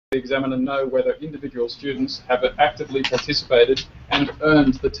the examiner know whether individual students have actively participated and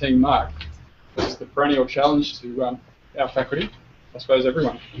earned the team mark. That's the perennial challenge to our faculty, I suppose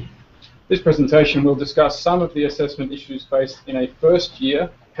everyone. This presentation will discuss some of the assessment issues faced in a first-year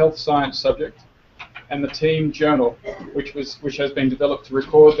health science subject and the team journal, which has been developed to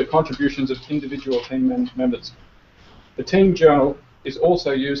record the contributions of individual team members. The team journal is also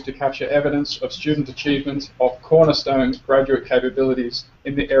used to capture evidence of student achievement of cornerstone graduate capabilities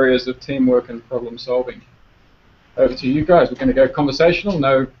in the areas of teamwork and problem solving. Over to you guys. We're going to go conversational,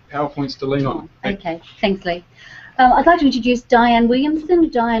 no PowerPoints to lean on. Okay, thanks Lee. I'd like to introduce Dianne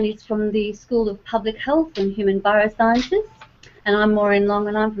Williamson. Dianne is from the School of Public Health and Human Biosciences, and I'm Maureen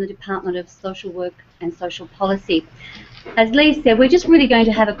and I'm from the Department of Social Work and Social Policy. As Lee said, we're just really going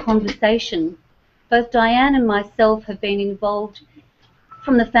to have a conversation. Both Dianne and myself have been involved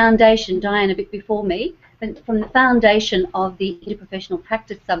from the foundation, Dianne a bit before me, but from the foundation of the interprofessional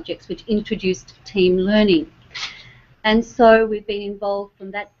practice subjects which introduced team learning. And so we've been involved from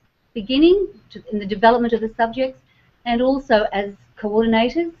that beginning in the development of the subjects, and also as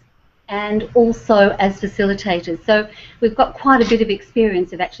coordinators and also as facilitators. So we've got quite a bit of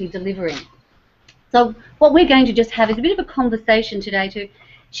experience of actually delivering. So what we're going to just have is a bit of a conversation today to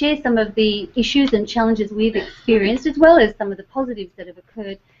share some of the issues and challenges we've experienced, as well as some of the positives that have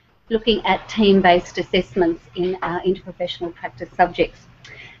occurred looking at team-based assessments in our interprofessional practice subjects.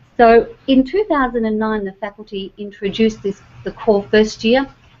 So in 2009, the faculty introduced the core first year,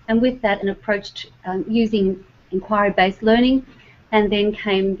 and with that an approach to, using inquiry-based learning, and then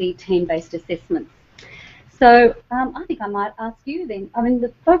came the team-based assessments. So I think I might ask you then, I mean,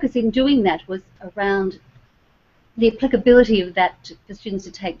 the focus in doing that was around the applicability of that for students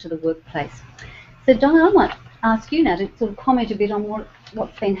to take to the workplace. So Dianne, I might ask you now to sort of comment a bit on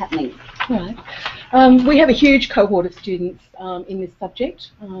what's been happening. Right. We have a huge cohort of students in this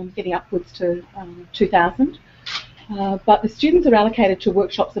subject, getting upwards to 2,000. But the students are allocated to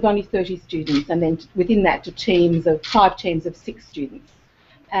workshops of only 30 students, and then within that to teams of 5 teams of 6 students.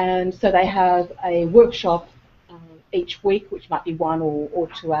 And so they have a workshop each week, which might be 1 or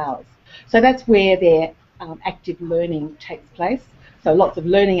 2 hours. So that's where their active learning takes place. So lots of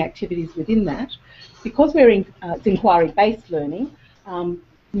learning activities within that. Because it's inquiry-based learning,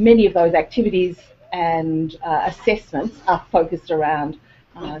 many of those activities and assessments are focused around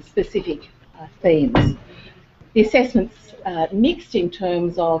specific themes. The assessments mixed in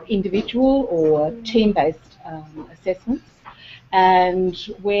terms of individual or team-based assessments, and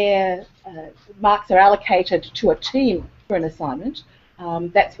where marks are allocated to a team for an assignment,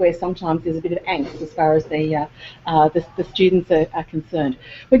 that's where sometimes there's a bit of angst as far as the students are concerned.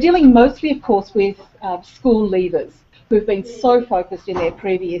 We're dealing mostly, of course, with school leavers who've been so focused in their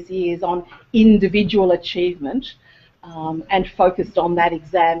previous years on individual achievement and focused on that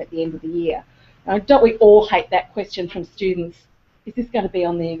exam at the end of the year. Don't we all hate that question from students, is this going to be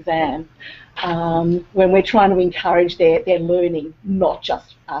on the exam? When we're trying to encourage their learning, not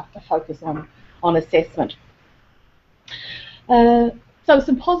just a focus on assessment. So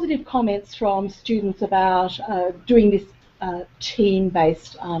some positive comments from students about doing this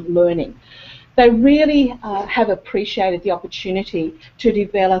team-based learning. They really have appreciated the opportunity to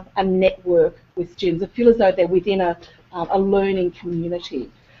develop a network with students. They feel as though they're within a learning community.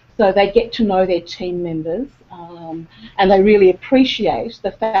 So they get to know their team members, and they really appreciate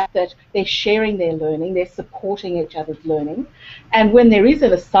the fact that they're sharing their learning, they're supporting each other's learning, and when there is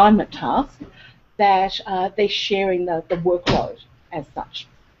an assignment task, that they're sharing the workload as such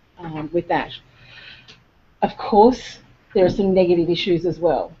with that. Of course, there are some negative issues as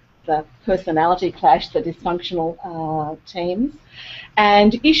well. The personality clash, the dysfunctional teams,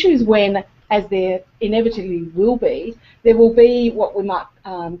 and issues when, as there inevitably will be, there will be what we might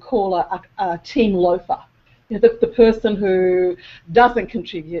call a team loafer. You know, the person who doesn't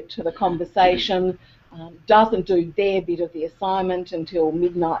contribute to the conversation, doesn't do their bit of the assignment until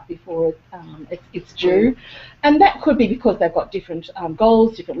midnight before it's due. And that could be because they've got different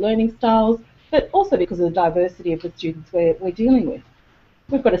goals, different learning styles, but also because of the diversity of the students we're dealing with.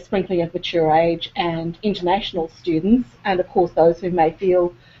 We've got a sprinkling of mature age and international students, and of course those who may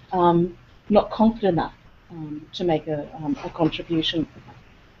feel not confident enough to make a contribution.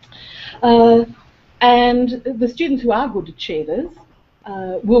 And the students who are good achievers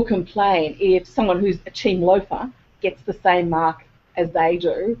will complain if someone who's a team loafer gets the same mark as they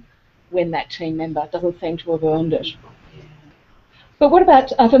do when that team member doesn't seem to have earned it. But what about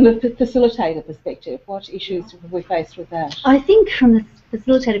from the facilitator perspective? What issues have we faced with that? I think from the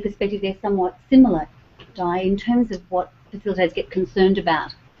facilitator perspective they're somewhat similar, Di, in terms of what facilitators get concerned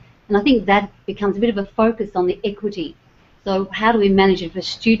about. And I think that becomes a bit of a focus on the equity So how do we manage if a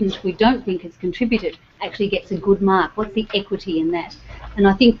student we don't think has contributed actually gets a good mark? What's the equity in that? And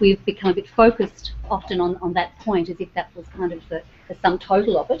I think we've become a bit focused often on that point, as if that was kind of the sum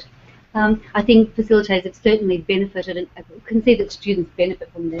total of it. I think facilitators have certainly benefited, and I can see that students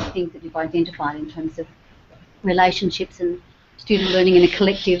benefit from the things that you've identified in terms of relationships and student learning in a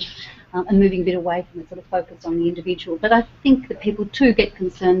collective, and moving a bit away from the sort of focus on the individual. But I think that people too get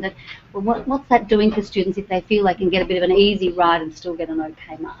concerned that, well, what's that doing for students if they feel they can get a bit of an easy ride and still get an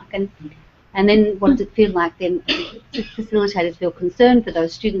okay mark? And then what does it feel like then? Facilitators feel concerned for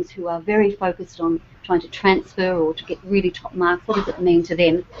those students who are very focused on trying to transfer or to get really top marks. What does it mean to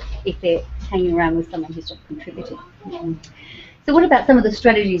them if they're hanging around with someone who's not contributing? So what about some of the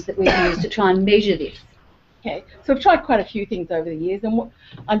strategies that we've used to try and measure this? Okay, so we've tried quite a few things over the years, and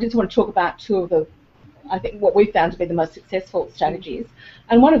I just want to talk about two of the, I think, what we've found to be the most successful strategies.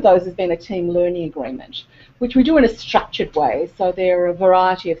 And one of those has been a team learning agreement, which we do in a structured way. So there are a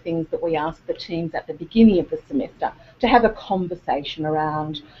variety of things that we ask the teams at the beginning of the semester to have a conversation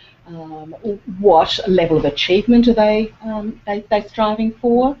around what level of achievement are they striving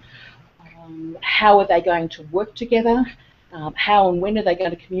for, how are they going to work together, how and when are they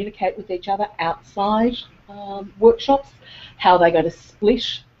going to communicate with each other outside workshops, how are they going to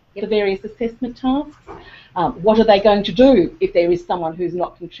split the various assessment tasks, what are they going to do if there is someone who's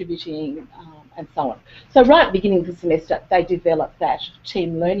not contributing, and so on. So right at the beginning of the semester, they develop that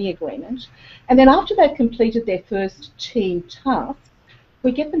team learning agreement, and then after they've completed their first team task,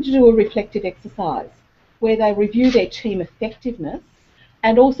 we get them to do a reflective exercise where they review their team effectiveness,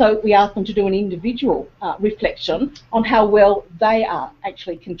 and also we ask them to do an individual reflection on how well they are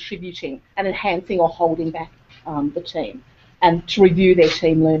actually contributing and enhancing or holding back the team, and to review their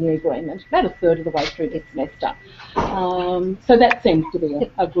team learning agreement about a third of the way through this semester. So that seems to be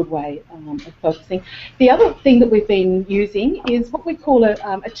a good way of focusing. The other thing that we've been using is what we call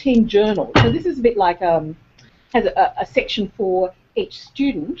a team journal. So this is a bit like, has a section for each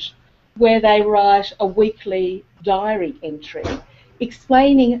student where they write a weekly diary entry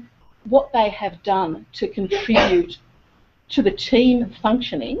explaining what they have done to contribute to the team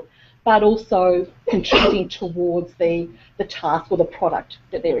functioning, but also contributing towards the task or the product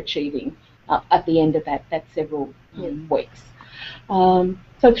that they're achieving at the end of that several weeks.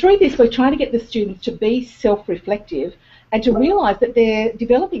 So through this, we're trying to get the students to be self-reflective and to realise that they're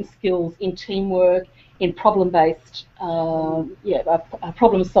developing skills in teamwork, in problem-based,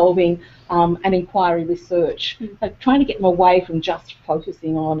 problem solving and inquiry research. So trying to get them away from just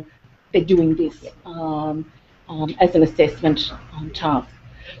focusing on they're doing this as an assessment task.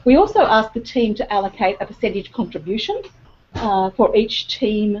 We also ask the team to allocate a percentage contribution for each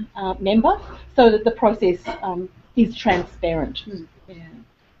team member so that the process is transparent as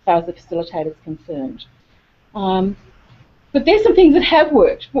far as the facilitator is concerned. But there's some things that have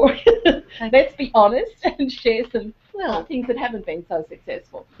worked. Let's be honest and share some things that haven't been so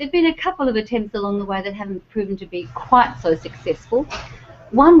successful. There have been a couple of attempts along the way that haven't proven to be quite so successful.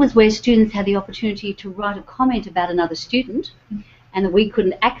 One was where students had the opportunity to write a comment about another student, and that we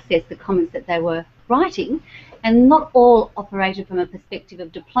couldn't access the comments that they were writing, and not all operated from a perspective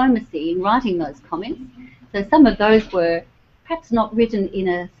of diplomacy in writing those comments. So some of those were perhaps not written in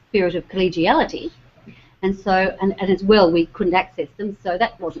a spirit of collegiality, and so and as well we couldn't access them, so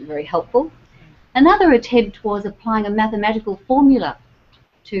that wasn't very helpful. Another attempt was applying a mathematical formula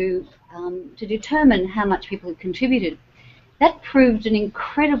to determine how much people had contributed. That proved an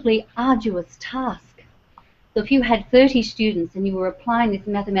incredibly arduous task. So if you had 30 students and you were applying this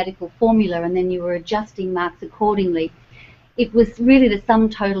mathematical formula and then you were adjusting marks accordingly, it was really the sum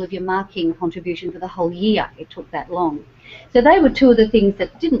total of your marking contribution for the whole year. It took that long. So they were two of the things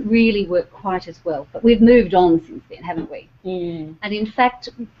that didn't really work quite as well, but we've moved on since then, haven't we? And in fact,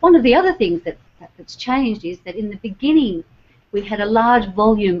 one of the other things that's changed is that in the beginning we had a large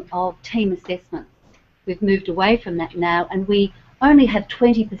volume of team assessments. We've moved away from that now, and we only have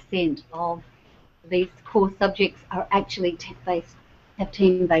 20% of these core subjects are actually have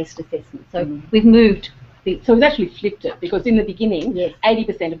team-based assessments. So we've moved. So we've actually flipped it, because in the beginning,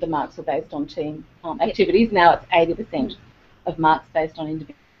 80% of the marks were based on team activities. Now it's 80% of marks based on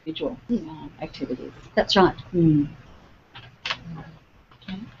individual activities. That's right.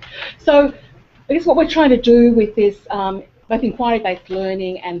 Okay. So I guess what we're trying to do with this, both inquiry-based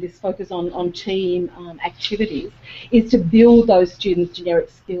learning and this focus on team activities, is to build those students' generic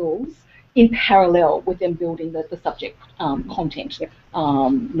skills in parallel with them building the subject content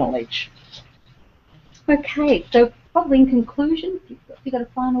knowledge. Okay, so probably in conclusion, have you got a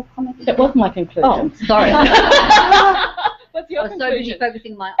final comment? That was my conclusion. Oh, sorry. What's your conclusion? I was so busy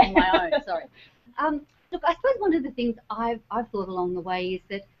focusing on my own, sorry. Look, I suppose one of the things I've thought along the way is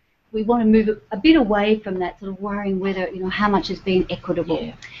that we want to move a bit away from that sort of worrying whether, how much is being equitable.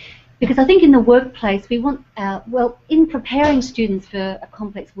 Yeah. Because I think in the workplace we want, in preparing students for a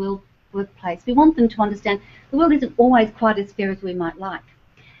complex workplace, we want them to understand the world isn't always quite as fair as we might like,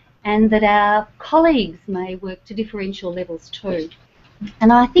 and that our colleagues may work to differential levels too.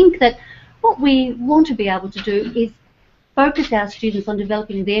 And I think that what we want to be able to do is focus our students on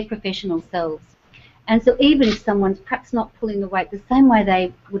developing their professional selves. And so even if someone's perhaps not pulling the weight the same way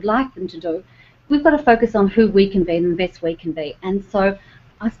they would like them to do, we've got to focus on who we can be and the best we can be. And so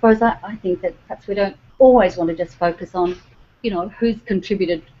I suppose I think that perhaps we don't always want to just focus on, who's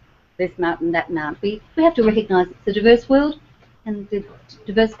contributed this amount and that amount. We have to recognise it's a diverse world and the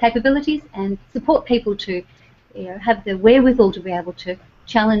diverse capabilities, and support people to have the wherewithal to be able to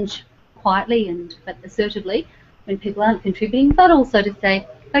challenge quietly but assertively when people aren't contributing, but also to say,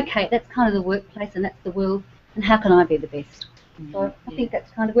 okay, that's kind of the workplace and that's the world, and how can I be the best? So I think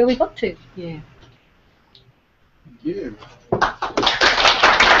that's kind of where we got to. Yeah. Thank you.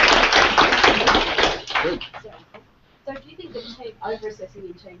 Good. So do you think that over-assessing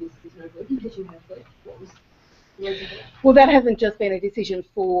in team is no good because you have what was Well, that hasn't just been a decision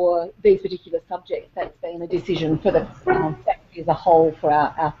for these particular subjects. That's been a decision for the faculty as a whole for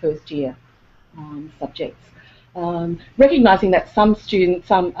our first year subjects. Recognising that some students,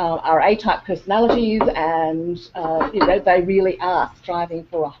 are A-type personalities, and they really are striving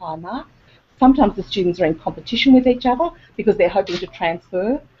for a high mark. Sometimes the students are in competition with each other because they're hoping to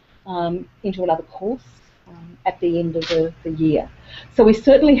transfer into another course at the end of the year. So we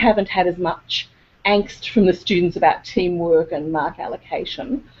certainly haven't had as much angst from the students about teamwork and mark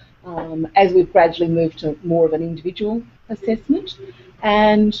allocation as we've gradually moved to more of an individual assessment.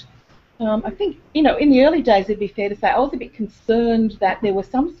 And I think, in the early days, it'd be fair to say I was a bit concerned that there were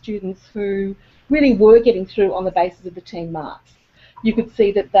some students who really were getting through on the basis of the team marks. You could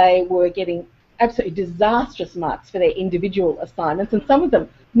see that they were getting absolutely disastrous marks for their individual assignments, and some of them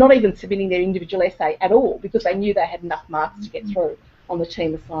not even submitting their individual essay at all because they knew they had enough marks to get through on the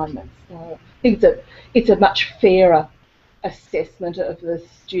team assignments. So I think it's a much fairer assessment of the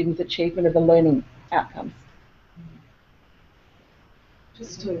students' achievement of the learning outcomes.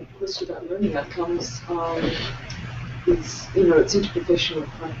 Just a question about learning outcomes. It's interprofessional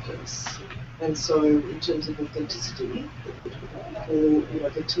practice, and so in terms of authenticity,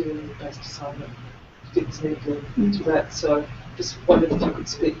 the team-based assignment fits neatly into that. So just wondered if you could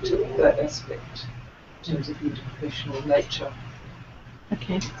speak to that aspect in terms of the interprofessional nature.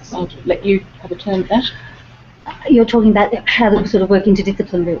 Okay, I'll let you have a turn at that. You're talking about how they sort of work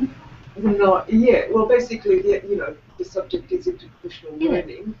interdisciplinary. No, yeah. Well, basically, the subject is interprofessional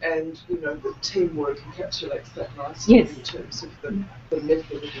learning, and the teamwork encapsulates that nicely in terms of the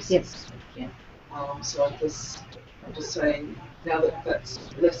method of assessment. Yeah. So I'm just saying now that that's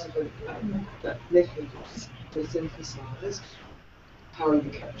less of that method is less emphasised. How are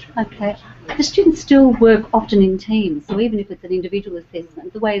you capturing? Okay. The students still work often in teams, so even if it's an individual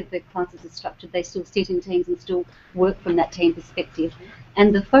assessment, the way the classes are structured, they still sit in teams and still work from that team perspective.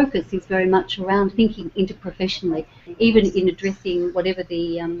 And the focus is very much around thinking interprofessionally, even in addressing whatever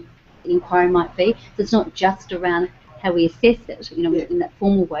the inquiry might be. So it's not just around how we assess it, in that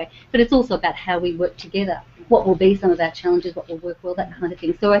formal way, but it's also about how we work together. What will be some of our challenges, what will work well, that kind of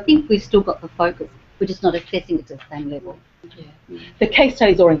thing. So I think we've still got the focus. We're just not assessing it to the same level. Yeah. The case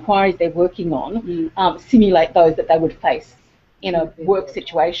studies or inquiries they're working on simulate those that they would face in a work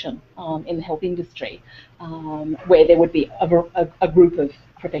situation in the health industry, where there would be a group of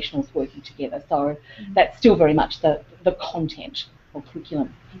professionals working together. So that's still very much the content or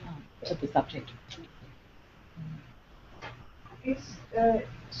curriculum of the subject.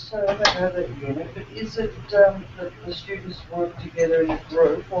 So I don't know that unit, but is it that the students work together in a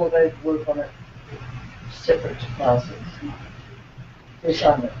group, or they work on it separate classes?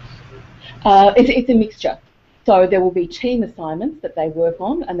 Assignments? It's a mixture. So there will be team assignments that they work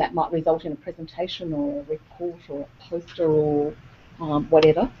on, and that might result in a presentation or a report or a poster or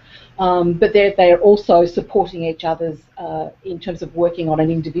whatever. But they are also supporting each other's in terms of working on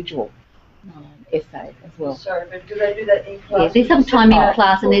an individual essay as well. Sorry, but do they do that in class? Yeah, there's some time in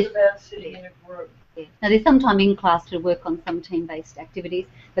class, and there's about sitting in a group. Yeah. Now there's some time in class to work on some team-based activities,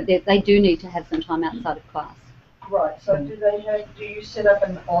 but they do need to have some time outside of class. Right. So do you set up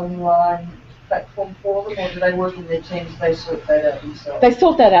an online platform for them, or do they work in their teams? They sort that out themselves. They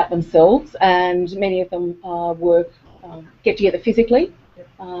sort that out themselves, and many of them get together physically.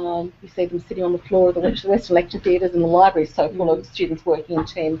 You see them sitting on the floor of the Western Lecture Theatres, and the library is so full of students working in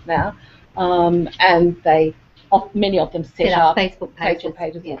teams now. And many of them set up Facebook pages,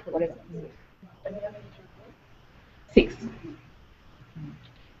 or whatever. And how many 6.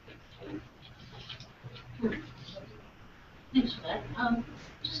 Thanks for that.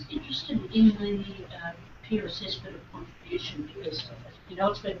 Just interested in the peer assessment of contribution because, you know,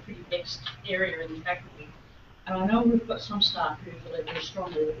 it's been a pretty mixed area in the faculty. And I know we've got some staff who believe very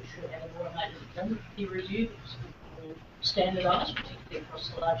strongly that we should have an automated form of peer review because it's more standardised, particularly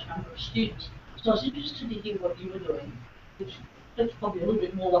across a large number of students. So I was interested to hear what you were doing, which that's probably a little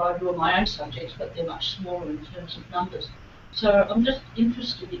bit more what I do on my own subjects, but they're much smaller in terms of numbers. So I'm just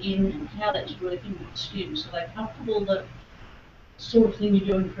interested in how that's working with students. Are they comfortable that sort of thing you're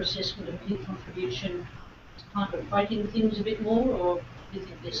doing for assessment of peer contribution is kind of breaking things a bit more, or do you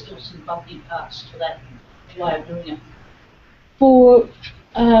think there's still some bumpy parts to that way of doing it? For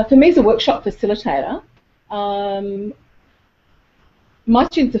me as a workshop facilitator, my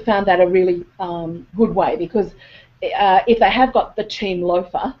students have found that a really good way because if they have got the team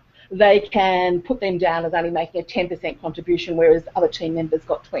loafer, they can put them down as only making a 10% contribution, whereas other team members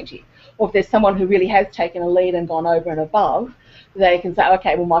got 20. Or if there's someone who really has taken a lead and gone over and above, they can say,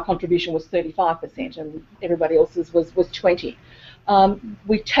 okay, well, my contribution was 35% and everybody else's was 20.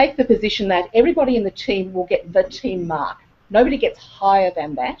 We take the position that everybody in the team will get the team mark. Nobody gets higher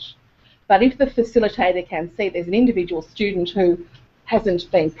than that. But if the facilitator can see there's an individual student who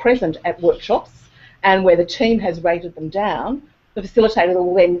hasn't been present at workshops and where the team has rated them down, the facilitator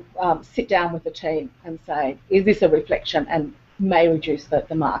will then sit down with the team and say, is this a reflection, and may reduce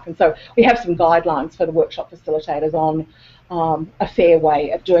the mark. And so we have some guidelines for the workshop facilitators on a fair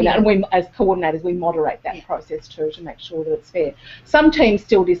way of doing that. And we, as coordinators, we moderate that process too to make sure that it's fair. Some teams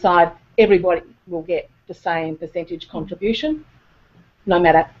still decide everybody will get the same percentage contribution, no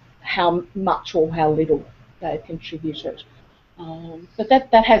matter how much or how little they've contributed. But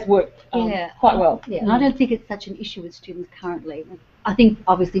that has worked quite well. Yeah, and I don't think it's such an issue with students currently. I think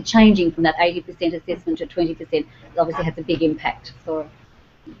obviously changing from that 80% assessment to 20% obviously has a big impact. So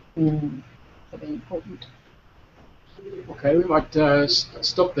it's very important. Okay, we might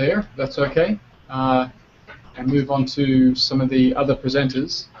stop there, if that's okay, and move on to some of the other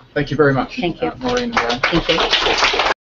presenters. Thank you very much, Thank you. Maureen and Dianne. Thank you.